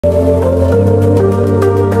The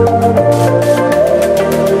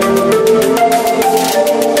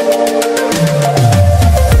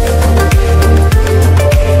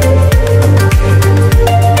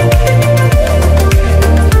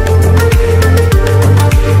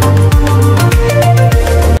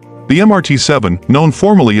MRT-7, known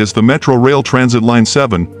formally as the Metro Rail Transit Line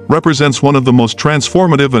 7, represents one of the most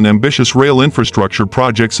transformative and ambitious rail infrastructure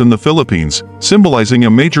projects in the Philippines, symbolizing a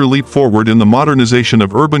major leap forward in the modernization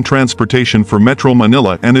of urban transportation for Metro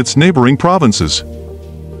Manila and its neighboring provinces.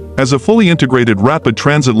 As a fully integrated rapid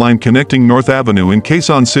transit line connecting North Avenue in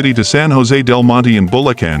Quezon City to San Jose del Monte in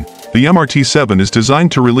Bulacan, the MRT-7 is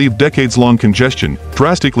designed to relieve decades-long congestion,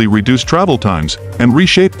 drastically reduce travel times, and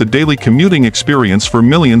reshape the daily commuting experience for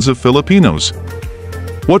millions of Filipinos.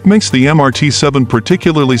 What makes the MRT-7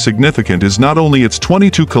 particularly significant is not only its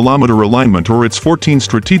 22-kilometer alignment or its 14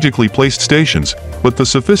 strategically placed stations, but the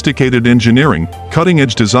sophisticated engineering,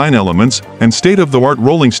 cutting-edge design elements, and state-of-the-art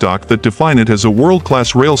rolling stock that define it as a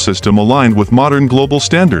world-class rail system aligned with modern global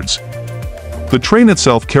standards. The train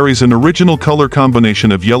itself carries an original color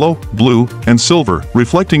combination of yellow, blue, and silver,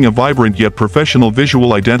 reflecting a vibrant yet professional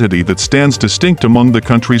visual identity that stands distinct among the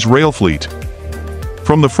country's rail fleet.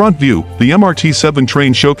 From the front view, the MRT-7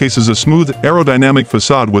 train showcases a smooth, aerodynamic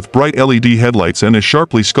facade with bright LED headlights and a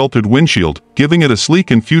sharply sculpted windshield, giving it a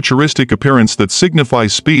sleek and futuristic appearance that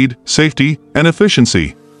signifies speed, safety, and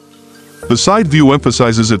efficiency. The side view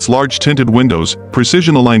emphasizes its large tinted windows,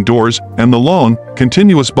 precision-aligned doors, and the long,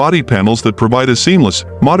 continuous body panels that provide a seamless,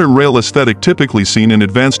 modern rail aesthetic typically seen in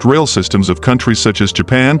advanced rail systems of countries such as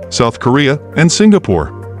Japan, South Korea, and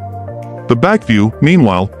Singapore. The back view,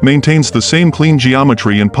 meanwhile, maintains the same clean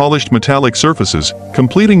geometry and polished metallic surfaces,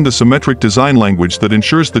 completing the symmetric design language that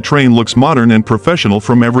ensures the train looks modern and professional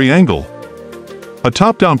from every angle. A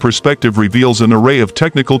top-down perspective reveals an array of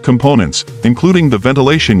technical components, including the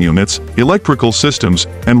ventilation units, electrical systems,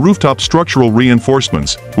 and rooftop structural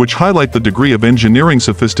reinforcements, which highlight the degree of engineering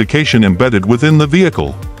sophistication embedded within the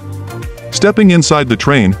vehicle. Stepping inside the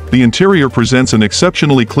train, the interior presents an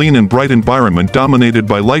exceptionally clean and bright environment dominated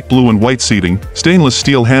by light blue and white seating, stainless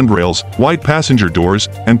steel handrails, wide passenger doors,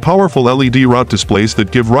 and powerful LED route displays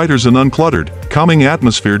that give riders an uncluttered, calming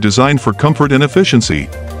atmosphere designed for comfort and efficiency.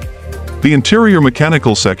 The interior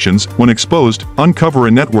mechanical sections, when exposed, uncover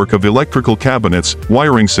a network of electrical cabinets,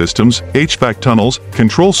 wiring systems, HVAC tunnels,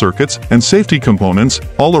 control circuits, and safety components,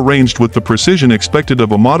 all arranged with the precision expected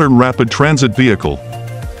of a modern rapid transit vehicle.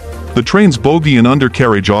 The train's bogie and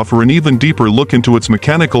undercarriage offer an even deeper look into its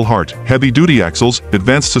mechanical heart: heavy-duty axles,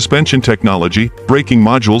 advanced suspension technology, braking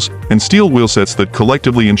modules, and steel wheelsets that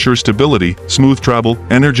collectively ensure stability, smooth travel,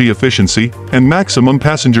 energy efficiency, and maximum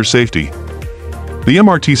passenger safety. The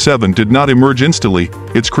MRT-7 did not emerge instantly.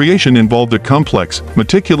 Its creation involved a complex,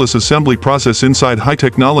 meticulous assembly process inside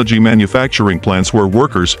high-technology manufacturing plants where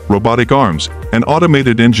workers, robotic arms, and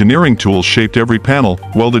automated engineering tools shaped every panel,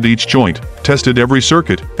 welded each joint, tested every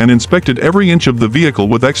circuit, and inspected every inch of the vehicle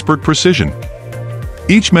with expert precision.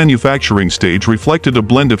 Each manufacturing stage reflected a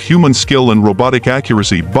blend of human skill and robotic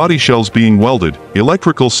accuracy: body shells being welded,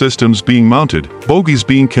 electrical systems being mounted, bogies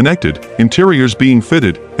being connected, interiors being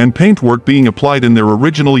fitted, and paintwork being applied in their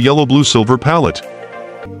original yellow-blue-silver palette.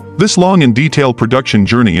 This long and detailed production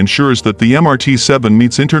journey ensures that the MRT-7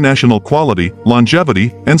 meets international quality,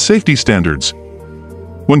 longevity, and safety standards.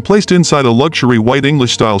 When placed inside a luxury white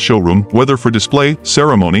English-style showroom, whether for display,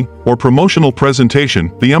 ceremony, or promotional presentation,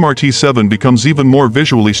 the MRT-7 becomes even more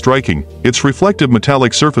visually striking. Its reflective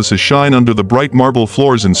metallic surfaces shine under the bright marble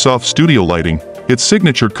floors and soft studio lighting, its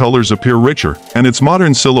signature colors appear richer, and its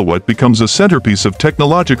modern silhouette becomes a centerpiece of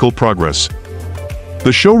technological progress.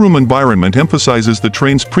 The showroom environment emphasizes the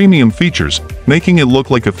train's premium features, making it look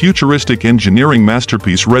like a futuristic engineering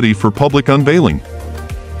masterpiece ready for public unveiling.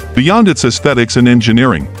 Beyond its aesthetics and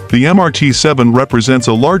engineering, the MRT-7 represents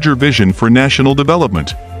a larger vision for national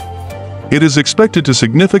development. It is expected to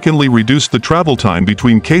significantly reduce the travel time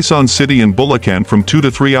between Quezon City and Bulacan from 2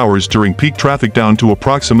 to 3 hours during peak traffic down to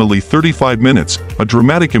approximately 35 minutes, a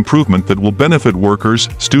dramatic improvement that will benefit workers,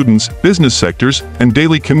 students, business sectors, and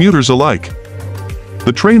daily commuters alike.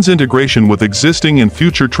 The train's integration with existing and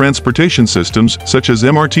future transportation systems such as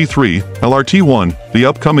MRT-3, LRT-1, the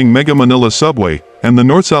upcoming Mega Manila Subway, and the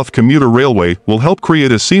North-South Commuter Railway will help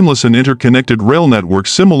create a seamless and interconnected rail network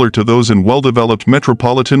similar to those in well-developed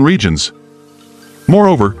metropolitan regions.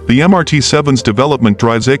 Moreover, the MRT-7's development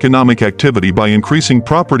drives economic activity by increasing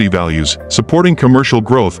property values, supporting commercial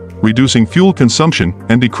growth, reducing fuel consumption,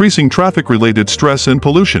 and decreasing traffic-related stress and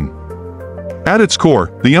pollution. At its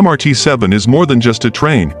core, the MRT-7 is more than just a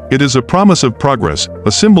train. It is a promise of progress,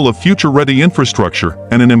 a symbol of future-ready infrastructure,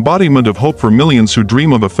 and an embodiment of hope for millions who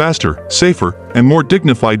dream of a faster, safer, and more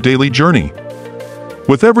dignified daily journey.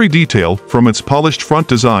 With every detail, from its polished front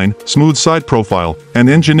design, smooth side profile, and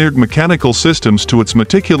engineered mechanical systems to its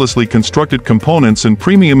meticulously constructed components and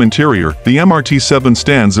premium interior, the MRT-7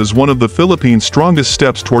 stands as one of the Philippines' strongest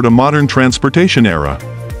steps toward a modern transportation era.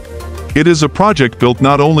 It is a project built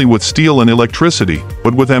not only with steel and electricity,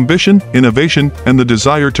 but with ambition, innovation, and the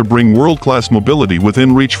desire to bring world-class mobility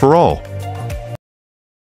within reach for all.